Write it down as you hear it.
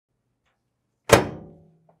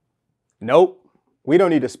Nope. We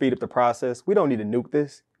don't need to speed up the process. We don't need to nuke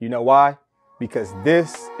this. You know why? Because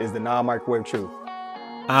this is the non-microwave truth.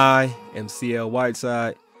 I am CL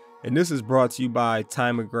Whiteside, and this is brought to you by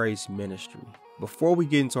Time of Grace Ministry. Before we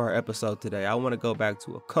get into our episode today, I want to go back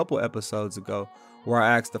to a couple episodes ago where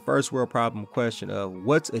I asked the first world problem question of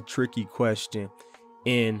what's a tricky question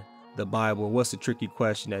in the Bible? What's a tricky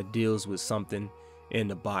question that deals with something in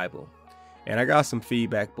the Bible? And I got some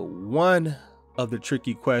feedback, but one of the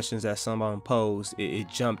tricky questions that someone posed, it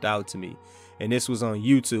jumped out to me. And this was on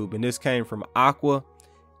YouTube, and this came from Aqua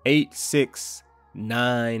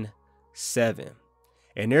 8697.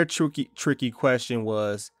 And their tricky question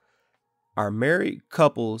was, are married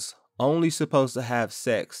couples only supposed to have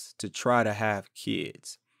sex to try to have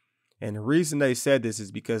kids? And the reason they said this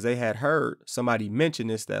is because they had heard somebody mention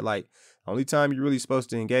this, that like only time you're really supposed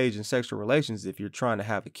to engage in sexual relations is if you're trying to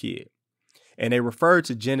have a kid. And they referred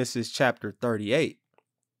to Genesis chapter 38.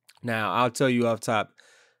 Now, I'll tell you off top,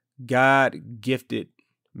 God gifted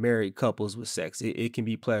married couples with sex. It can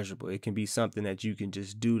be pleasurable. It can be something that you can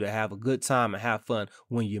just do to have a good time and have fun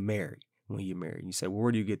when you're married. You say, well,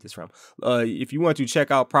 where do you get this from? If you want to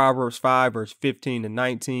check out Proverbs 5, verse 15 to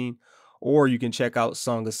 19, or you can check out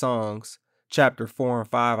Song of Songs, chapter 4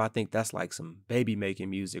 and 5. I think that's like some baby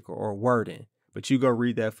making music or wording. But you go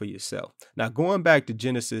read that for yourself. Now, going back to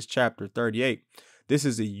Genesis chapter 38, this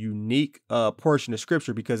is a unique portion of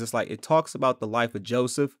scripture because it's like it talks about the life of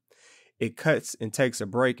Joseph. It cuts and takes a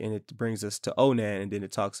break and it brings us to Onan, and then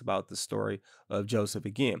it talks about the story of Joseph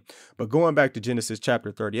again. But going back to Genesis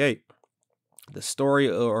chapter 38, the story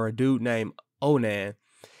or a dude named Onan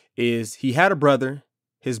is he had a brother.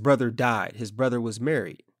 His brother died. His brother was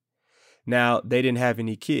married. Now, they didn't have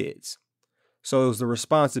any kids. So it was the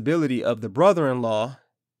responsibility of the brother-in-law,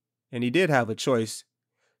 and he did have a choice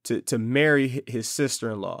to marry his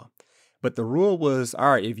sister-in-law. But the rule was,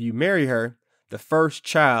 all right, if you marry her, the first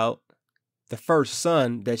child, the first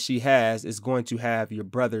son that she has is going to have your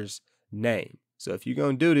brother's name. So if you're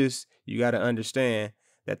going to do this, you got to understand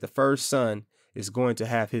that the first son is going to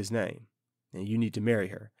have his name, and you need to marry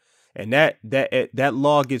her. And that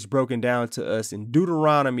law gets broken down to us in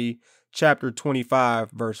Deuteronomy chapter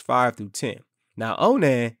 25, verse 5 through 10. Now,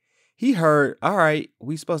 Onan, he heard, all right,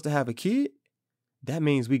 we supposed to have a kid. That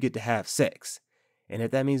means we get to have sex. And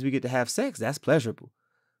if that means we get to have sex, that's pleasurable.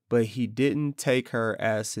 But he didn't take her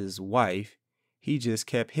as his wife. He just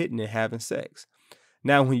kept hitting and having sex.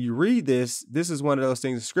 Now, when you read this, this is one of those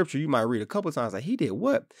things in scripture you might read a couple of times. Like, he did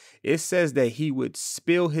what? It says that he would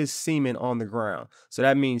spill his semen on the ground. So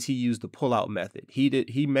that means he used the pull-out method.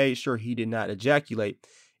 He made sure he did not ejaculate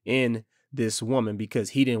in this woman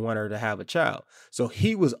because he didn't want her to have a child. So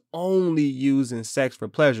he was only using sex for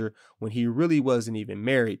pleasure when he really wasn't even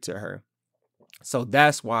married to her. So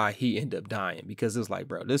that's why he ended up dying, because it's like,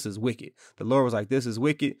 bro, this is wicked. The Lord was like, this is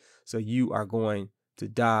wicked. So you are going to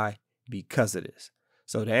die because of this.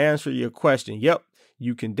 So to answer your question, yep,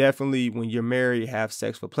 you can definitely, when you're married, have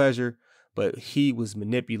sex for pleasure. But he was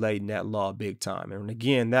manipulating that law big time. And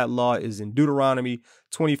again, that law is in Deuteronomy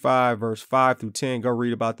 25, verse 5 through 10. Go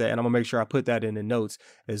read about that. And I'm going to make sure I put that in the notes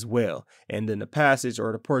as well. And then the passage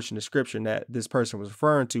or the portion of scripture that this person was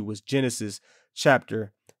referring to was Genesis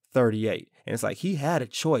chapter 38. And it's like he had a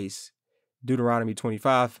choice. Deuteronomy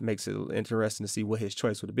 25 makes it interesting to see what his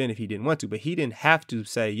choice would have been if he didn't want to. But he didn't have to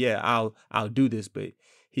say, yeah, I'll do this. But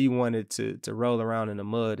he wanted to roll around in the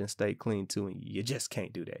mud and stay clean too. And you just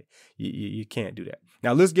can't do that. You can't do that.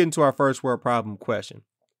 Now let's get into our first world problem question.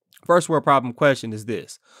 First world problem question is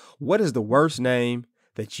this. What is the worst name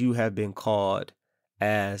that you have been called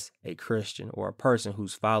as a Christian or a person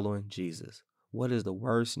who's following Jesus? What is the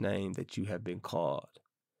worst name that you have been called?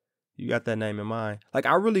 You got that name in mind? Like,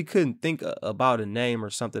 I really couldn't think about a name or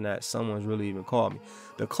something that someone's really even called me.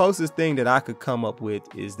 The closest thing that I could come up with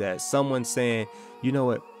is that someone saying, you know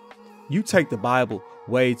what, you take the Bible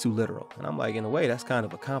way too literal. And I'm like, in a way, that's kind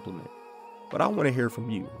of a compliment. But I want to hear from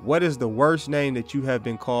you. What is the worst name that you have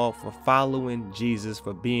been called for following Jesus,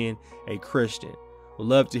 for being a Christian? Would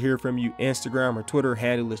love to hear from you. Instagram or Twitter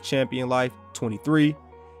handle is championlife23.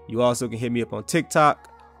 You also can hit me up on TikTok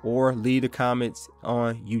or leave the comments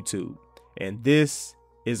on YouTube. And this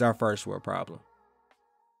is our first world problem.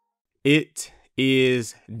 It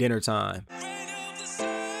is dinner time.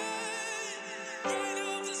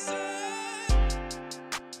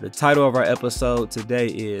 The title of our episode today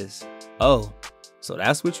is, oh, so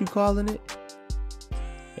that's what you calling it?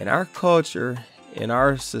 In our culture, in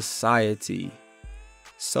our society,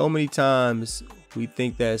 so many times we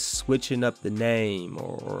think that switching up the name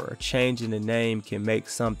or changing the name can make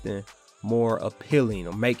something more appealing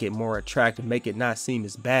or make it more attractive, make it not seem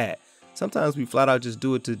as bad. Sometimes we flat out just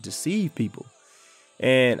do it to deceive people.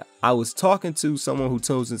 And I was talking to someone who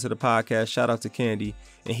tunes into the podcast, shout out to Candy,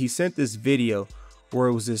 and he sent this video where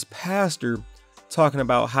it was this pastor talking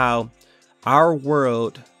about how our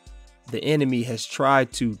world, the enemy, has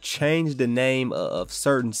tried to change the name of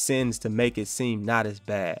certain sins to make it seem not as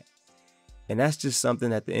bad. And that's just something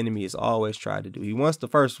that the enemy has always tried to do. He wants to,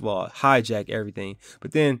 first of all, hijack everything,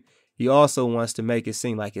 but then he also wants to make it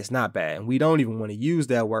seem like it's not bad. And we don't even want to use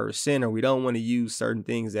that word sin, or we don't want to use certain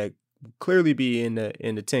things that clearly be in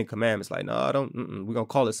the 10 commandments. Like, no, I don't, we're going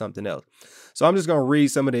to call it something else. So I'm just going to read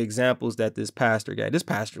some of the examples that this pastor got. This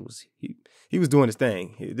pastor was, he was doing his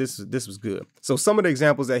thing. This was good. So some of the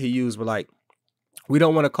examples that he used were like, we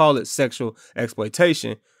don't want to call it sexual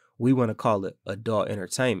exploitation. We want to call it adult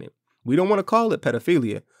entertainment. We don't want to call it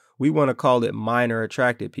pedophilia. We want to call it minor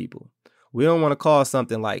attracted people. We don't want to call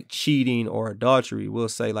something like cheating or adultery. We'll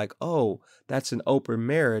say like, oh, that's an open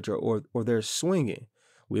marriage, or they're swinging.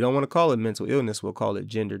 We don't want to call it mental illness. We'll call it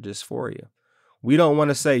gender dysphoria. We don't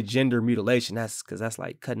want to say gender mutilation. That's because that's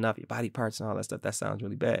like cutting off your body parts and all that stuff. That sounds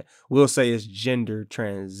really bad. We'll say it's gender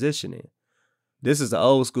transitioning. This is the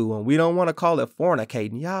old school one. We don't want to call it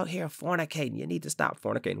fornicating. Y'all here fornicating. You need to stop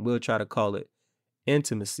fornicating. We'll try to call it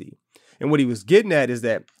intimacy. And what he was getting at is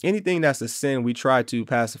that anything that's a sin, we try to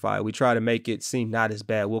pacify. We try to make it seem not as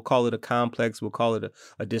bad. We'll call it a complex. We'll call it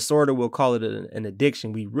a disorder. We'll call it an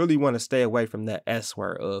addiction. We really want to stay away from that S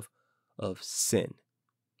word of sin.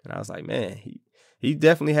 And I was like, man, he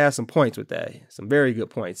definitely has some points with that. Some very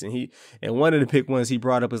good points. And one of the big ones he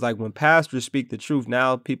brought up is like, when pastors speak the truth,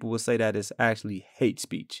 now people will say that it's actually hate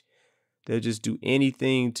speech. They'll just do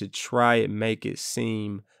anything to try and make it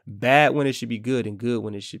seem bad when it should be good, and good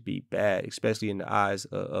when it should be bad, especially in the eyes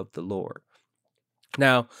of the Lord.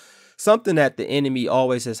 Now, something that the enemy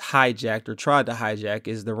always has hijacked or tried to hijack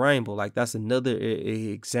is the rainbow. Like, that's another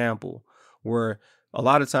example where a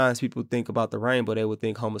lot of times people think about the rainbow, they would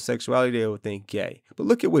think homosexuality, they would think gay. But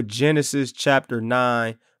look at what Genesis chapter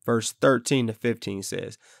 9, verse 13 to 15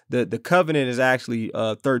 says. The covenant is actually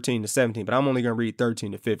 13 to 17, but I'm only going to read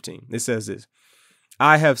 13 to 15. It says this: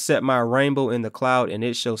 I have set my rainbow in the cloud, and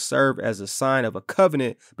it shall serve as a sign of a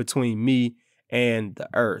covenant between me and the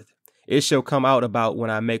earth. It shall come out about when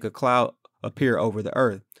I make a cloud appear over the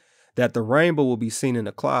earth, that the rainbow will be seen in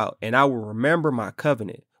the cloud, and I will remember my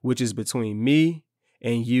covenant, which is between me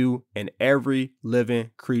and you and every living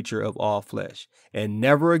creature of all flesh. And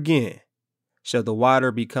never again shall the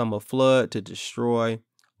water become a flood to destroy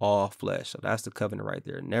all flesh. So that's the covenant right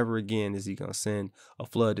there. Never again is he going to send a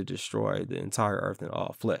flood to destroy the entire earth and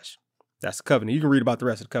all flesh. That's the covenant. You can read about the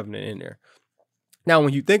rest of the covenant in there. Now,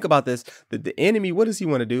 when you think about this, the enemy, what does he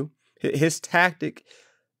want to do? His tactic,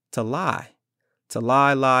 to lie. To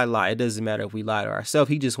lie. It doesn't matter if we lie to ourselves.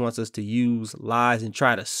 He just wants us to use lies and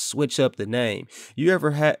try to switch up the name. You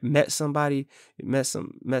ever met some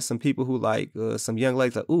people who like some young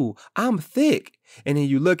ladies like, ooh, I'm thick. And then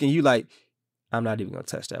you look and you like, I'm not even going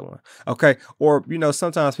to touch that one. Okay. Or,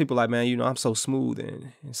 sometimes people like, man, I'm so smooth.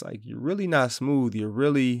 And it's like, you're really not smooth. You're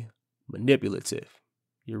really manipulative.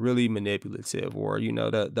 You're really manipulative. Or,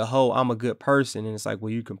 the whole I'm a good person. And it's like,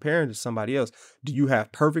 well, you're comparing to somebody else. Do you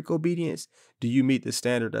have perfect obedience? Do you meet the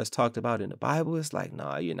standard that's talked about in the Bible? It's like,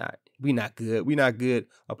 no, you're not. We're not good. We're not good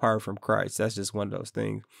apart from Christ. That's just one of those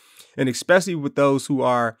things. And especially with those who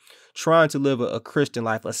are trying to live a Christian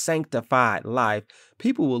life, a sanctified life,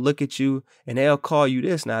 people will look at you and they'll call you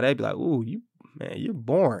this. Now they'll be like, ooh, you're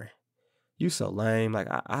boring. You so lame. Like,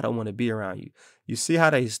 I don't want to be around you. You see how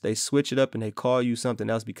they switch it up and they call you something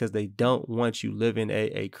else because they don't want you living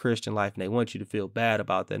a Christian life, and they want you to feel bad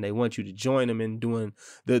about that. And they want you to join them in doing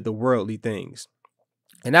the worldly things.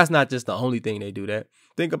 And that's not just the only thing they do that.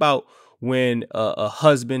 Think about when a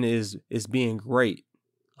husband is being great.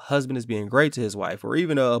 A husband is being great to his wife, or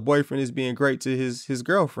even a boyfriend is being great to his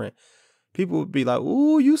girlfriend. People would be like,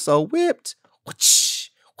 ooh, you so whipped.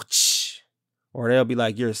 Or they'll be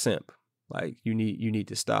like, you're a simp. Like, you need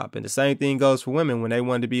to stop. And the same thing goes for women when they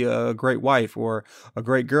want to be a great wife or a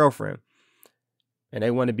great girlfriend, and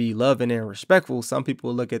they want to be loving and respectful. Some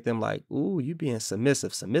people look at them like, ooh, you being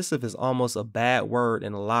submissive. Submissive is almost a bad word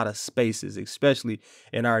in a lot of spaces, especially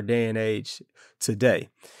in our day and age today.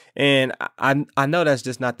 And I know that's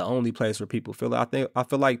just not the only place where people feel it. I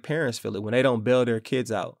feel like parents feel it when they don't bail their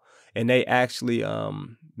kids out, and they actually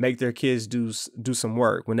make their kids do some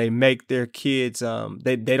work. When they make their kids,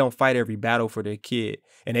 they don't fight every battle for their kid,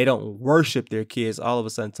 and they don't worship their kids. All of a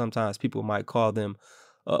sudden, sometimes people might call them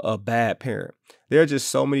a bad parent. There are just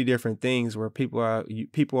so many different things where people are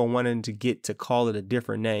wanting to get to call it a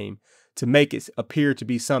different name to make it appear to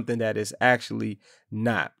be something that is actually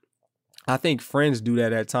not. I think friends do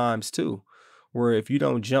that at times too, where if you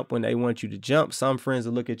don't jump when they want you to jump, some friends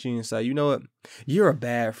will look at you and say, you know what, you're a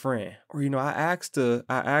bad friend. Or,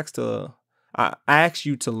 I asked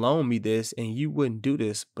you to loan me this and you wouldn't do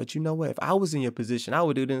this. But you know what? If I was in your position, I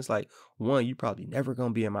would do this. Like, one, you probably never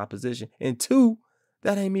gonna be in my position. And two,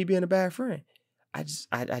 that ain't me being a bad friend. I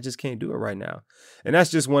just can't do it right now. And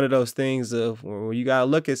that's just one of those things of where you gotta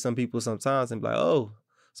look at some people sometimes and be like, oh,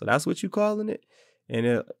 so that's what you calling it?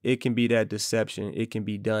 And it can be that deception. It can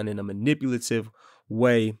be done in a manipulative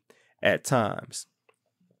way at times.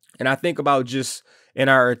 And I think about just in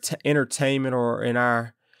our entertainment or in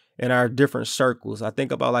our different circles. I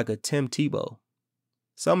think about like a Tim Tebow.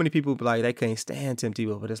 So many people be like they can't stand Tim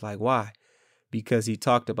Tebow, but it's like, why? Because he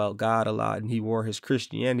talked about God a lot and he wore his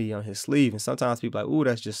Christianity on his sleeve. And sometimes people are like, ooh,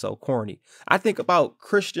 that's just so corny. I think about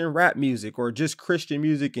Christian rap music or just Christian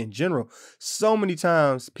music in general. So many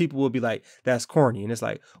times people will be like, that's corny. And it's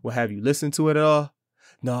like, well, have you listened to it at all?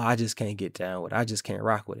 No, I just can't get down with it. I just can't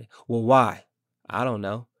rock with it. Well, why? I don't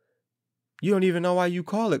know. You don't even know why you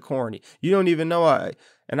call it corny. You don't even know why.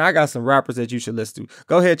 And I got some rappers that you should listen to.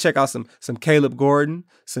 Go ahead, check out some Caleb Gordon,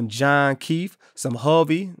 some John Keefe, some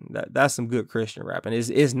Hovey. That's some good Christian rap. And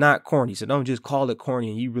it's not corny. So don't just call it corny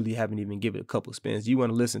and you really haven't even given it a couple spins. You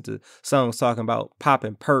want to listen to songs talking about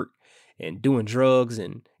popping perk and doing drugs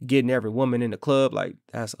and getting every woman in the club. Like,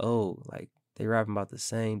 that's old. Like, they rapping about the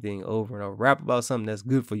same thing over and over. Rap about something that's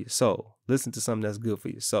good for your soul. Listen to something that's good for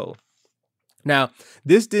your soul. Now,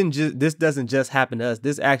 this doesn't just happen to us.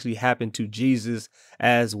 This actually happened to Jesus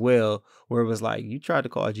as well, where it was like, you tried to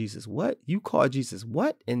call Jesus what? You called Jesus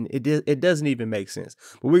what? And it doesn't even make sense.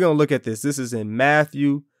 But we're going to look at this. This is in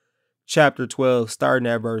Matthew chapter 12, starting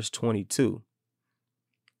at verse 22.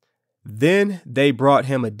 Then they brought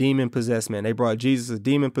him a demon-possessed man. They brought Jesus a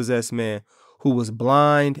demon-possessed man who was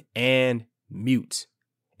blind and mute.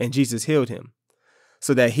 And Jesus healed him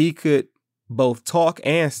so that he could both talk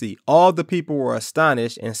and see. All the people were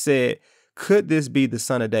astonished and said, could this be the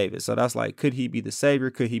son of David? So that's like, could he be the savior?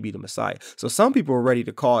 Could he be the Messiah? So some people were ready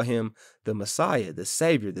to call him the Messiah, the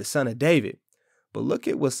savior, the son of David. But look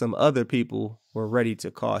at what some other people were ready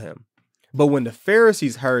to call him. But when the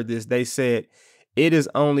Pharisees heard this, they said, it is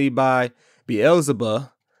only by Beelzebub,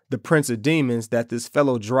 the prince of demons, that this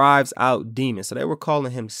fellow drives out demons. So they were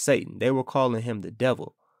calling him Satan. They were calling him the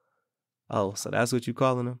devil. Oh, so that's what you're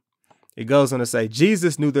calling him? It goes on to say,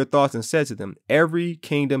 Jesus knew their thoughts and said to them, every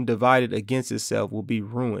kingdom divided against itself will be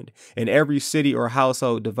ruined, and every city or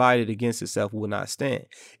household divided against itself will not stand.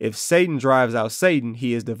 If Satan drives out Satan,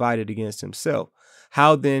 he is divided against himself.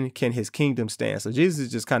 How then can his kingdom stand? So Jesus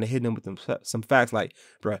is just kind of hitting them with some facts like,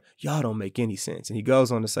 bro, y'all don't make any sense. And he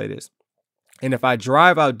goes on to say this. And if I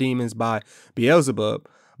drive out demons by Beelzebub,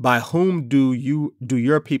 by whom do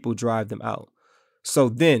your people drive them out? So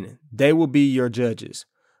then they will be your judges.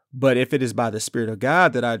 But if it is by the Spirit of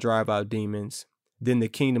God that I drive out demons, then the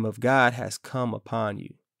kingdom of God has come upon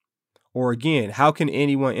you. Or again, how can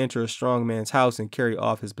anyone enter a strong man's house and carry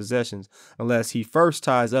off his possessions unless he first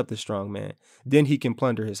ties up the strong man? Then he can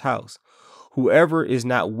plunder his house. Whoever is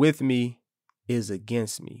not with me is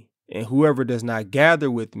against me, and whoever does not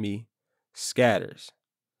gather with me scatters.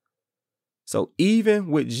 So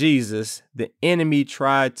even with Jesus, the enemy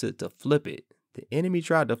tried to flip it. The enemy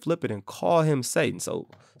tried to flip it and call him Satan. So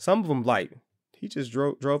some of them like, he just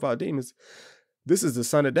drove out demons. This is the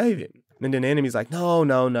son of David. And then the enemy's like,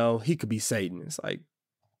 no, he could be Satan. It's like,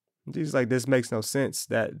 Jesus like, this makes no sense.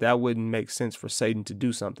 That wouldn't make sense for Satan to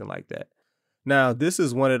do something like that. Now, this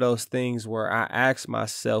is one of those things where I ask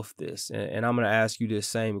myself this, and I'm going to ask you this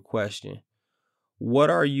same question. What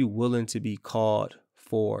are you willing to be called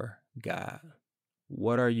for God?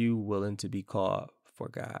 What are you willing to be called for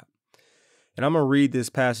God? And I'm going to read this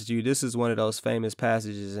passage to you. This is one of those famous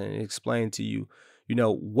passages and explain to you,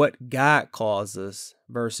 what God calls us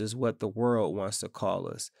versus what the world wants to call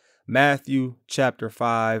us. Matthew chapter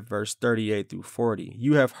 5, verse 38 through 40.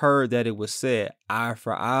 You have heard that it was said, eye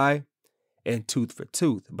for eye and tooth for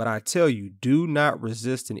tooth. But I tell you, do not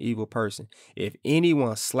resist an evil person. If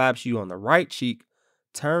anyone slaps you on the right cheek,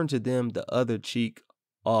 turn to them the other cheek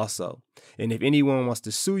also. And if anyone wants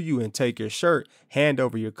to sue you and take your shirt, hand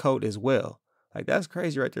over your coat as well. Like, that's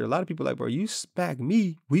crazy right there. A lot of people are like, bro, you smack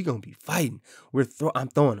me, we gonna be fighting. I'm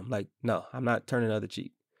throwing them. Like, no, I'm not turning the other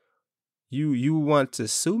cheek. You want to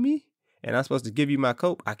sue me and I'm supposed to give you my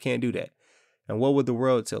coat? I can't do that. And what would the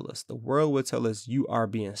world tell us? The world would tell us you are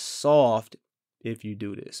being soft if you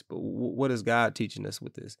do this. But what is God teaching us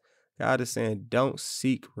with this? God is saying, don't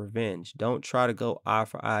seek revenge. Don't try to go eye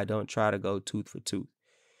for eye. Don't try to go tooth for tooth.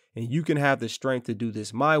 And you can have the strength to do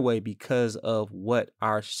this my way because of what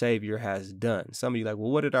our Savior has done. Some of you like,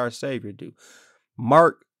 well, what did our Savior do?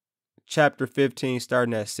 Mark chapter 15,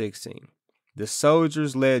 starting at 16. The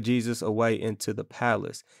soldiers led Jesus away into the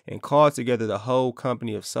palace and called together the whole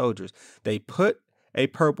company of soldiers. They put a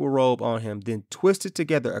purple robe on him, then twisted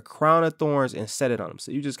together a crown of thorns and set it on him.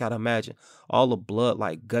 So you just got to imagine all the blood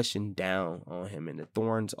like gushing down on him and the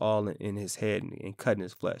thorns all in his head and cutting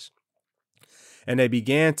his flesh. And they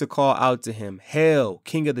began to call out to him, "Hail,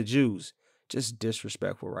 King of the Jews." Just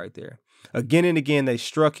disrespectful right there. Again and again, they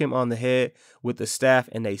struck him on the head with the staff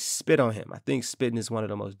and they spit on him. I think spitting is one of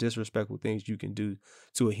the most disrespectful things you can do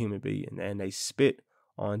to a human being. And they spit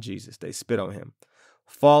on Jesus. They spit on him.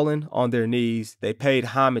 Falling on their knees, they paid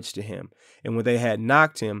homage to him. And when they had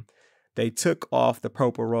knocked him, they took off the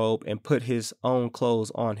purple robe and put his own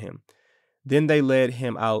clothes on him. Then they led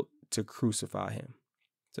him out to crucify him.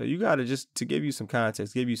 So you got to just, to give you some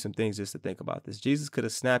context, give you some things just to think about this. Jesus could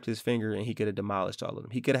have snapped his finger and he could have demolished all of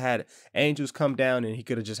them. He could have had angels come down and he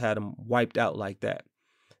could have just had them wiped out like that.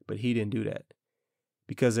 But he didn't do that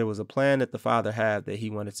because there was a plan that the Father had that he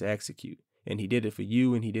wanted to execute. And he did it for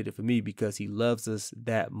you and he did it for me because he loves us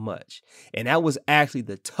that much. And that was actually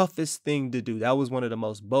the toughest thing to do. That was one of the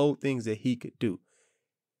most bold things that he could do.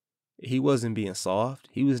 He wasn't being soft.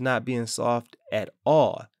 He was not being soft at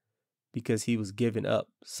all, because he was giving up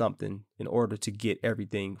something in order to get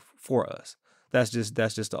everything for us. That's just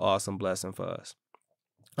an awesome blessing for us.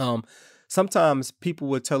 Sometimes people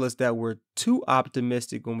would tell us that we're too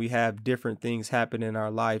optimistic when we have different things happen in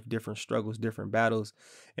our life, different struggles, different battles.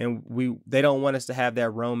 And they don't want us to have that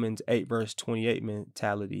Romans 8 verse 28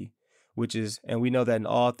 mentality, which is, and we know that in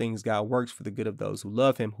all things God works for the good of those who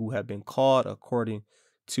love him, who have been called according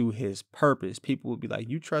to his purpose. People would be like,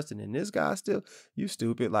 you trusting in this guy still? You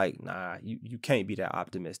stupid. Like, nah, you can't be that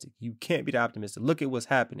optimistic. You can't be that optimistic. Look at what's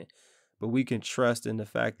happening. But we can trust in the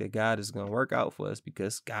fact that God is going to work out for us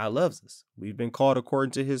because God loves us. We've been called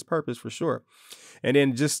according to his purpose for sure. And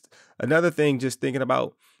then just another thing, just thinking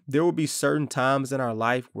about, there will be certain times in our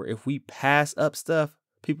life where if we pass up stuff,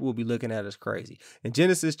 people will be looking at us crazy. And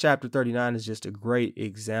Genesis chapter 39 is just a great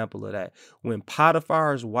example of that. When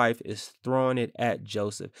Potiphar's wife is throwing it at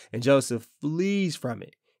Joseph and Joseph flees from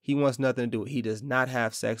it. He wants nothing to do with it. He does not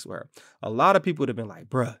have sex with her. A lot of people would have been like,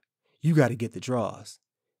 bruh, you got to get the draws.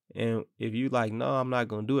 And if you like, no, I'm not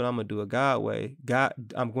going to do it. I'm going to do it God way.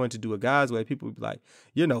 I'm going to do it God's way. People would be like,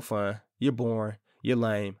 you're no fun. You're boring. You're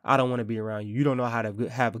lame. I don't want to be around you. You don't know how to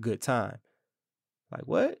have a good time. Like,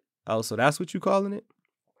 what? Oh, so that's what you calling it?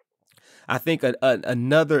 I think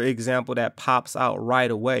another example that pops out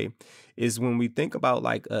right away is when we think about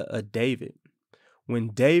like a David. When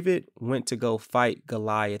David went to go fight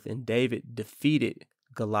Goliath and David defeated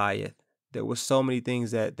Goliath, there were so many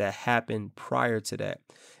things that happened prior to that.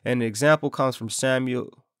 And an example comes from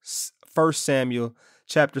 1 Samuel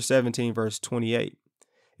chapter 17, verse 28.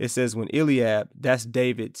 It says, when Eliab, that's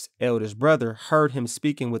David's eldest brother, heard him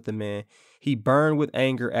speaking with the man, he burned with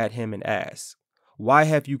anger at him and asked, "Why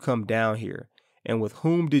have you come down here? And with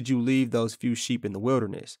whom did you leave those few sheep in the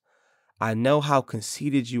wilderness? I know how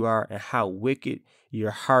conceited you are and how wicked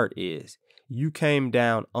your heart is. You came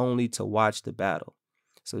down only to watch the battle."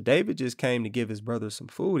 So David just came to give his brother some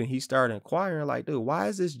food and he started inquiring like, dude, why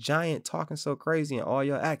is this giant talking so crazy and all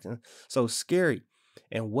your acting so scary?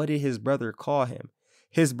 And what did his brother call him?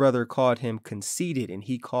 His brother called him conceited and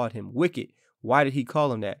he called him wicked. Why did he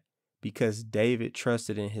call him that? Because David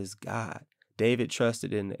trusted in his God. David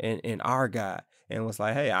trusted in our God and was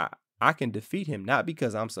like, hey, I can defeat him, not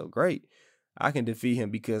because I'm so great. I can defeat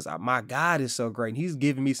him because my God is so great. And he's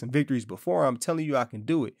given me some victories before. I'm telling you I can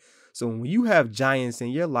do it. So when you have giants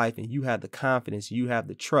in your life and you have the confidence, you have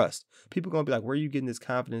the trust, people are going to be like, where are you getting this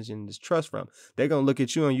confidence and this trust from? They're going to look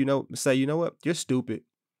at you and, say, you know what? You're stupid.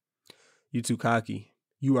 You're too cocky.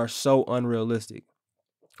 You are so unrealistic.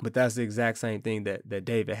 But that's the exact same thing that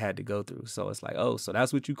David had to go through. So it's like, oh, so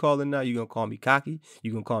that's what you calling now? You're going to call me cocky?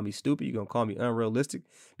 You're going to call me stupid? You're going to call me unrealistic?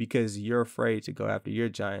 Because you're afraid to go after your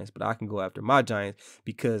giants, but I can go after my giants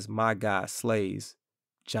because my God slays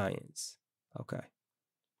giants. Okay.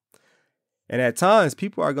 And at times,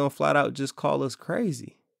 people are going to flat out just call us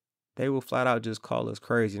crazy. They will flat out just call us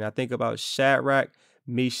crazy. And I think about Shadrach,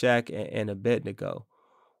 Meshach, and Abednego.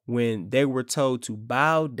 When they were told to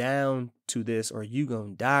bow down to this or you're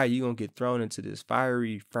going to die, you're going to get thrown into this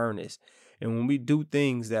fiery furnace. And when we do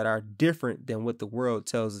things that are different than what the world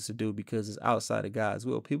tells us to do because it's outside of God's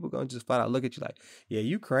will, people are going to just flat out look at you like, yeah,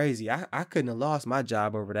 you crazy. I couldn't have lost my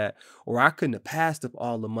job over that, or I couldn't have passed up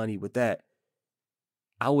all the money with that.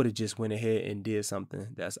 I would have just went ahead and did something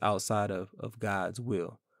that's outside of God's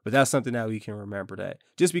will. But that's something that we can remember, that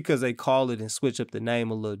just because they call it and switch up the name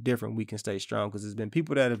a little different, we can stay strong, because there's been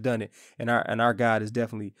people that have done it, and our God is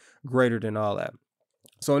definitely greater than all that.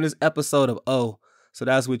 So in this episode of so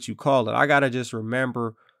that's what you call it, I got to just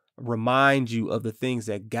remind you of the things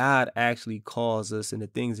that God actually calls us and the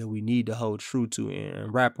things that we need to hold true to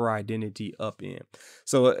and wrap our identity up in.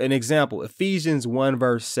 So an example, Ephesians 1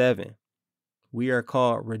 verse 7, we are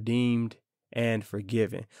called redeemed and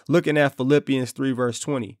forgiven. Looking at Philippians 3 verse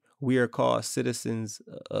 20, we are called citizens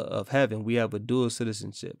of heaven. We have a dual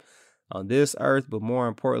citizenship on this earth, but more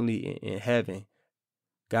importantly in heaven.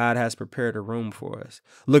 God has prepared a room for us.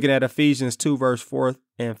 Looking at Ephesians 2 verse 4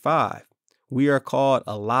 and 5, we are called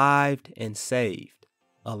alive and saved.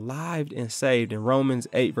 Alive and saved. And Romans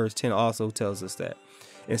 8 verse 10 also tells us that.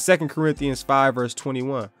 In 2 Corinthians 5 verse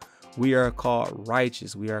 21, we are called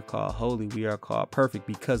righteous. We are called holy. We are called perfect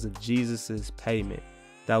because of Jesus's payment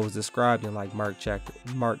that was described in like Mark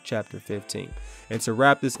chapter 15. And to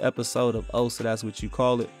wrap this episode of so that's what you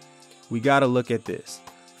call it, we got to look at this.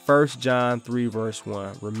 1 John 3 verse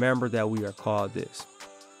 1. Remember that we are called this.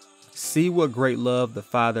 See what great love the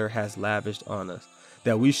Father has lavished on us,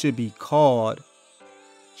 that we should be called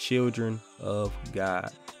children of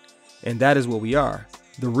God. And that is what we are.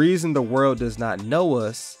 The reason the world does not know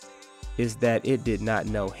us is that it did not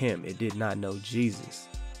know him. It did not know Jesus.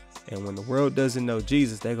 And when the world doesn't know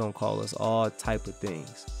Jesus, they're going to call us all type of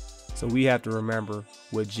things. So we have to remember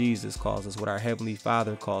what Jesus calls us, what our Heavenly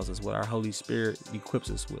Father calls us, what our Holy Spirit equips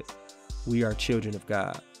us with. We are children of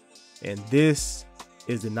God. And this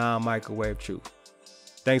is the non-microwave truth.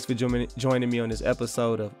 Thanks for joining me on this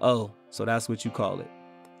episode of so that's what you call it.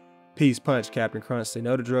 Peace, punch, Captain Crunch. Say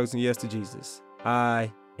no to drugs and yes to Jesus.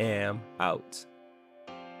 I am out.